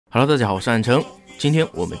Hello， 大家好，我是染城。今天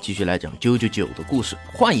我们继续来讲999的故事。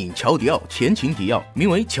幻影乔迪奥前情提要：名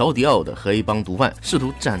为乔迪奥的黑帮毒贩试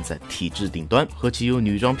图站在体制顶端，和其有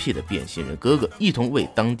女装癖的变性人哥哥一同为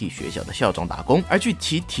当地学校的校长打工。而据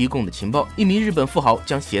其提供的情报，一名日本富豪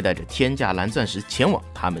将携带着天价蓝钻石前往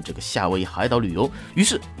他们这个夏威夷海岛旅游。于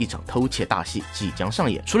是，一场偷窃大戏即将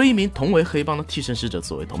上演。除了一名同为黑帮的替身使者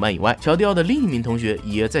作为同伴以外，乔迪奥的另一名同学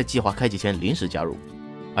也在计划开启前临时加入。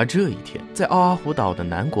而这一天，在奥阿胡岛的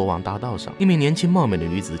南国王大道上，一名年轻貌美的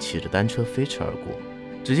女子骑着单车飞驰而过。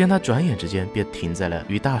只见她转眼之间便停在了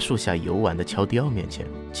与大树下游玩的乔迪奥面前，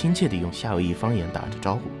亲切地用夏威夷方言打着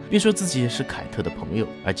招呼，并说自己也是凯特的朋友。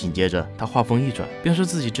而紧接着，她话锋一转，便说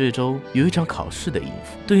自己这周有一场考试的应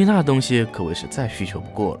付。对于那东西，可谓是再需求不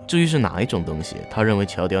过了。至于是哪一种东西，他认为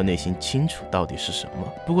乔迪奥内心清楚到底是什么。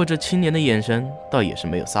不过这青年的眼神倒也是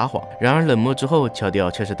没有撒谎。然而冷漠之后，乔迪奥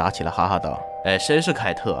却是打起了哈哈道：“哎，谁是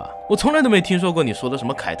凯特啊？我从来都没听说过你说的什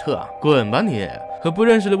么凯特啊！滚吧你！和不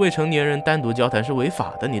认识的未成年人单独交谈是违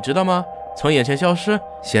法的，你知道吗？从眼前消失！”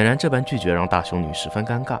显然这般拒绝让大胸女十分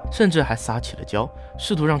尴尬，甚至还撒起了娇，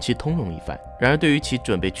试图让其通融一番。然而对于其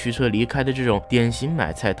准备驱车离开的这种典型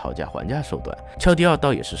买菜讨价还价手段，乔迪奥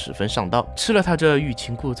倒也是十分上道，吃了他这欲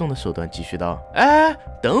擒故纵的手段，继续道：“哎，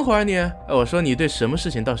等会儿你，我说你对什么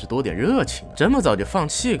事情倒是多点热情，这么早就放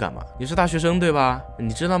弃干嘛？你是大学生对吧？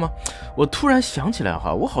你知道吗？我突然想起来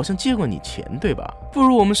哈，我好像借过你钱对吧？不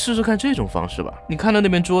如我们试试看这种方式吧。你看到那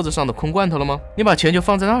边桌子上的空罐头了吗？你把钱就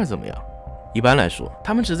放在那儿怎么样？”一般来说，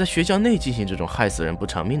他们只在学校内进行这种害死人不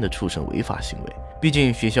偿命的畜生违法行为，毕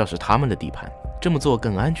竟学校是他们的地盘，这么做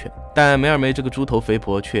更安全。但梅尔梅这个猪头肥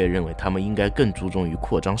婆却认为他们应该更注重于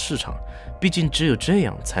扩张市场，毕竟只有这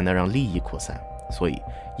样才能让利益扩散，所以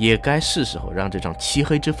也该是时候让这场漆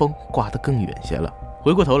黑之风刮得更远些了。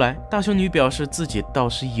回过头来，大胸女表示自己倒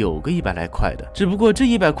是有个100来块的，只不过这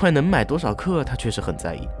100块能买多少克，她确实很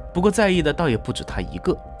在意。不过在意的倒也不止她一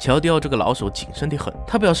个。乔迪奥这个老手谨慎得很，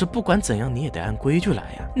他表示不管怎样你也得按规矩来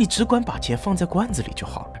呀，你只管把钱放在罐子里就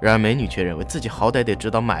好。然而美女却认为自己好歹得知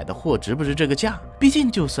道买的货值不值这个价，毕竟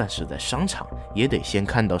就算是在商场，也得先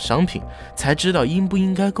看到商品才知道应不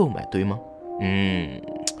应该购买，对吗？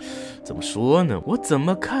怎么说呢？我怎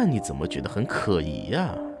么看你怎么觉得很可疑呀？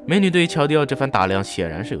美女对于乔迪奥这番打量显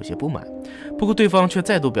然是有些不满，不过对方却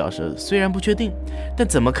再度表示虽然不确定，但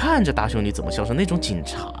怎么看这大胸女怎么像是那种警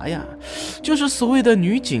察呀，就是所谓的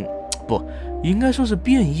女警，不应该说是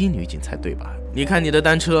便衣女警才对吧？你看你的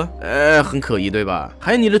单车，很可疑对吧？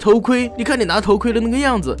还有你的头盔，你看你拿头盔的那个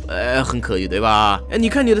样子，很可疑对吧？你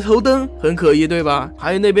看你的头灯，很可疑对吧？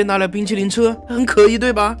还有那边那辆冰淇淋车，很可疑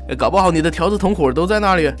对吧？搞不好你的条子同伙都在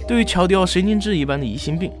那里。对于乔迪奥神经质一般的疑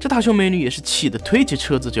心病，这大胸美女也是气得推起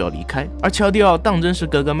车子就要离开，而乔迪奥当真是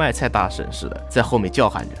个个卖菜大婶似的，在后面叫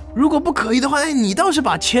喊着：“如果不可疑的话，你倒是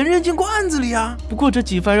把钱扔进罐子里啊！”不过这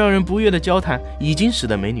几番让人不悦的交谈，已经使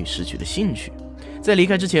得美女失去了兴趣。在离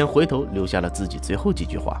开之前，回头留下了自己最后几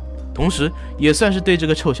句话，同时也算是对这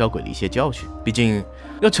个臭小鬼的一些教训。毕竟，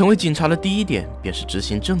要成为警察的第一点便是执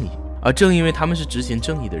行正义，而正因为他们是执行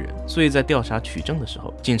正义的人，所以在调查取证的时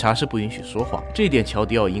候，警察是不允许说谎。这一点乔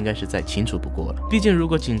迪奥应该是再清楚不过了。毕竟，如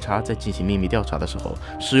果警察在进行秘密调查的时候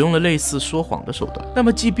使用了类似说谎的手段，那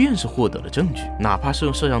么即便是获得了证据，哪怕是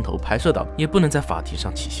用摄像头拍摄到，也不能在法庭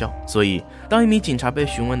上起效。所以，当一名警察被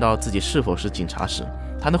询问到自己是否是警察时，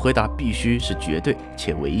他的回答必须是绝对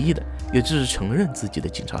且唯一的，也就是承认自己的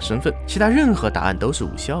警察身份，其他任何答案都是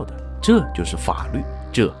无效的。这就是法律，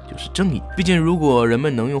这就是正义。毕竟如果人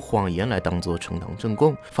们能用谎言来当作呈堂证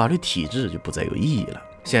供，法律体制就不再有意义了。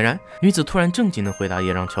显然，女子突然正经的回答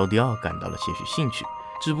也让乔迪奥感到了些许兴趣，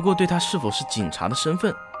只不过对她是否是警察的身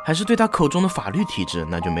份，还是对他口中的法律体制，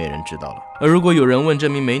那就没人知道了。而如果有人问这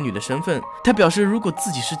名美女的身份，她表示如果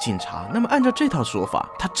自己是警察，那么按照这套说法，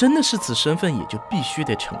她真的是此身份也就必须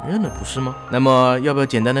得承认了，不是吗？那么要不要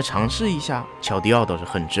简单的尝试一下？乔迪奥倒是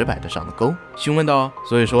很直白的上了钩，询问道：“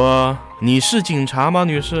所以说你是警察吗，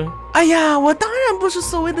女士？”“哎呀，我当然不是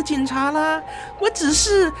所谓的警察啦，我只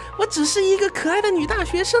是一个可爱的女大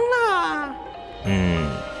学生啦。”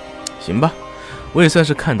行吧，我也算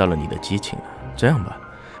是看到了你的激情了。这样吧，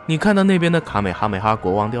你看到那边的卡美哈美哈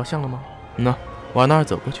国王雕像了吗？往那儿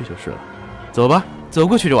走过去就是了。走吧，走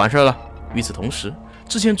过去就完事了。与此同时，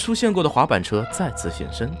之前出现过的滑板车再次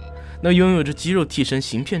现身。那拥有着肌肉替身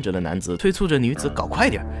行骗者的男子催促着女子搞快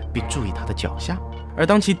点，并注意她的脚下。而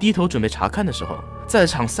当其低头准备查看的时候，在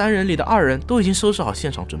场3人里的2人都已经收拾好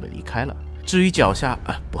现场，准备离开了。至于脚下，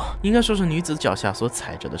不应该说是女子脚下所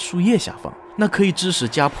踩着的树叶下方，那可以致使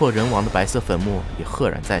家破人亡的白色粉末也赫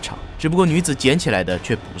然在场。只不过女子捡起来的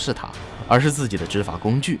却不是她，而是自己的执法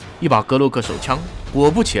工具——一把格洛克手枪。果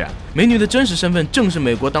不其然，美女的真实身份正是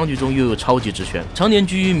美国当局中拥有超级职权、常年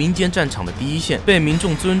居于民间战场的第一线、被民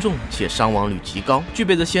众尊重且伤亡率极高、具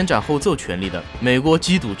备着先斩后奏权力的美国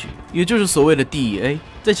缉毒局，也就是所谓的 DEA。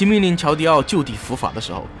在其命令乔迪奥就地伏法的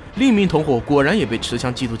时候，另一名同伙果然也被持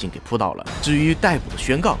枪缉毒警给扑倒了。至于逮捕的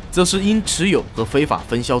宣告，则是因持有和非法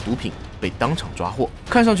分销毒品被当场抓获。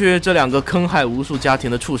看上去，这两个坑害无数家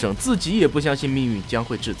庭的畜生，自己也不相信命运将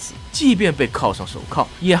会至此，即便被铐上手铐，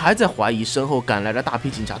也还在怀疑身后赶来的大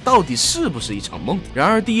批警察到底是不是一场梦。然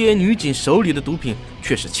而 DEA 女警手里的毒品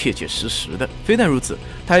却是切切实实的。非但如此，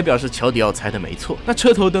她也表示乔迪奥猜的没错，那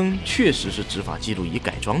车头灯确实是执法记录仪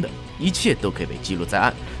改装的，一切都可以被记录在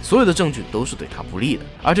案，所有的证据都是对她不利的。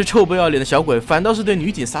而这臭不要脸的小鬼反倒是对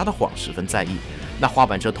女警撒的谎十分在意，那滑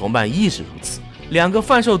板车同伴亦是如此。两个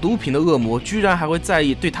贩售毒品的恶魔居然还会在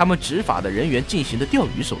意对他们执法的人员进行的钓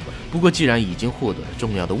鱼手段。不过既然已经获得了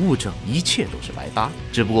重要的物证，一切都是白搭。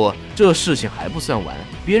只不过这事情还不算完，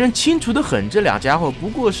别人清楚的很，这俩家伙不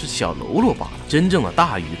过是小喽啰罢了，真正的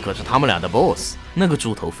大鱼可是他们俩的 boss， 那个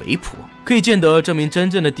猪头肥婆。可以见得这名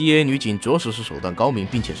真正的 DEA 女警着实是手段高明，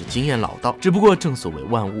并且是经验老道。只不过正所谓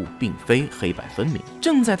万物并非黑白分明，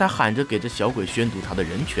正在他喊着给这小鬼宣读他的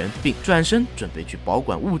人权，并转身准备去保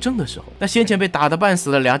管物证的时候，那先前被打得半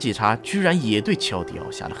死的俩警察居然也对乔迪奥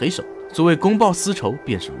下了黑手。所谓公报私仇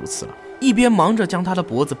便是如此了，一边忙着将他的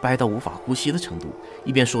脖子掰到无法呼吸的程度，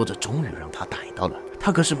一边说着终于让他逮到了，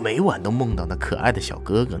他可是每晚都梦到那可爱的小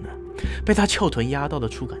哥哥呢，被他翘臀压到的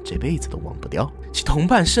触感这辈子都忘不掉。其同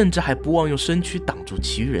伴甚至还不忘用身躯挡住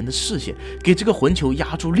其余人的视线，给这个混球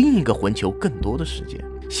压住另一个混球更多的时间。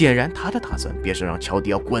显然他的打算便是让乔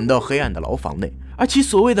迪奥滚到黑暗的牢房内，而其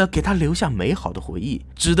所谓的给他留下美好的回忆，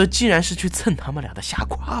指的竟然是去蹭他们俩的下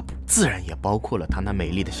胯部，自然也包括了他那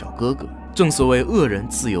美丽的小哥哥。正所谓恶人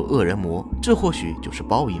自有恶人磨，这或许就是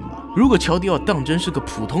报应吧。如果乔迪奥当真是个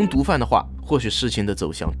普通毒贩的话，或许事情的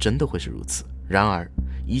走向真的会是如此。然而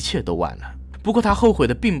一切都晚了。不过他后悔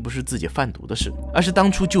的并不是自己贩毒的事，而是当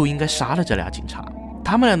初就应该杀了这俩警察。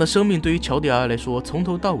他们俩的生命对于乔迪奥来说，从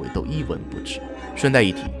头到尾都一文不值。顺带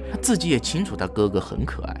一提，他自己也清楚他哥哥很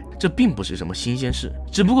可爱，这并不是什么新鲜事，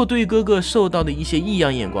只不过对于哥哥受到的一些异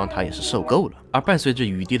样眼光，他也是受够了。而伴随着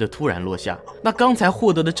雨滴的突然落下，那刚才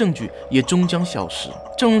获得的证据也终将消失。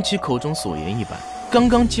正如其口中所言一般，刚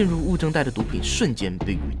刚进入物证袋的毒品瞬间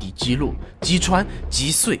被雨滴击落、击穿、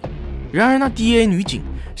击碎。然而那 DEA 女警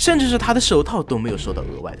甚至是她的手套都没有受到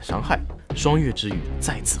额外的伤害。双月之语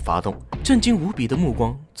再次发动，震惊无比的目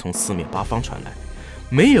光从四面八方传来，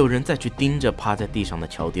没有人再去盯着趴在地上的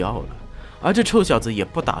乔迪奥了。而这臭小子也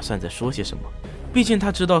不打算再说些什么，毕竟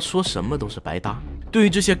他知道说什么都是白搭。对于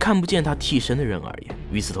这些看不见他替身的人而言，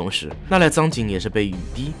与此同时，那俩脏警也是被雨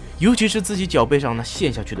滴，尤其是自己脚背上那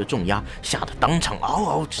陷下去的重压，吓得当场嗷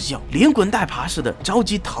嗷直叫，连滚带爬似的着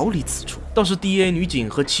急逃离此处。倒是 DEA 女警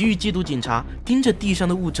和其余缉毒警察盯着地上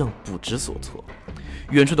的物证不知所措。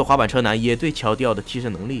远处的滑板车男也对乔迪奥的替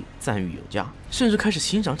身能力赞誉有加，甚至开始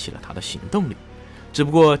欣赏起了他的行动力。只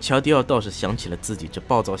不过乔迪奥倒是想起了自己这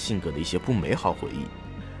暴躁性格的一些不美好回忆。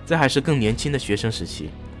在还是更年轻的学生时期，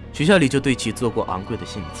学校里就对其做过昂贵的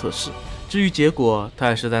心理测试。至于结果，他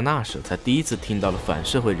也是在那时才第一次听到了反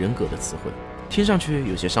社会人格的词汇，听上去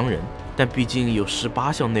有些伤人，但毕竟有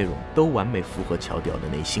18项内容都完美符合乔迪奥的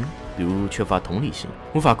内心，比如缺乏同理心、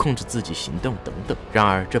无法控制自己行动等等。然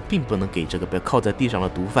而这并不能给这个被铐在地上的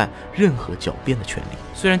毒贩任何狡辩的权利。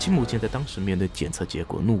虽然其母亲在当时面对检测结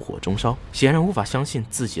果怒火中烧，显然无法相信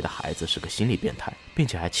自己的孩子是个心理变态，并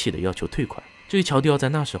且还气得要求退款。至于乔迪奥在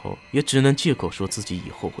那时候也只能借口说自己以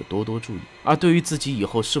后会多多注意，而对于自己以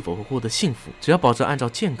后是否会获得幸福，只要保持按照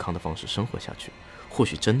健康的方式生活下去，或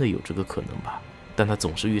许真的有这个可能吧。但他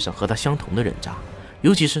总是遇上和他相同的人渣，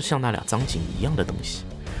尤其是像那俩脏警一样的东西，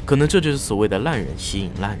可能这就是所谓的烂人吸引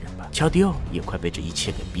烂人吧。乔迪奥也快被这一切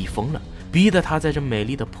给逼疯了，逼得他在这美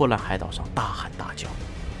丽的破烂海岛上大喊大叫。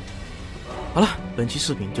好了，本期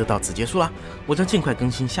视频就到此结束了，我将尽快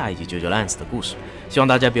更新下一集JOJOLands的故事，希望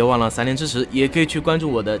大家别忘了3连支持，也可以去关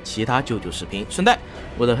注我的其他JOJO视频。顺带，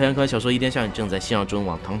我的黑暗科幻小说《一点效应》正在新浪中文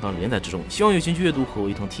网堂堂连载之中，希望有兴趣阅读和我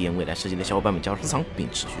一同体验未来世界的小伙伴们加入收藏并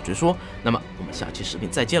持续追说。那么我们下期视频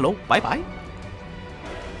再见喽，拜拜。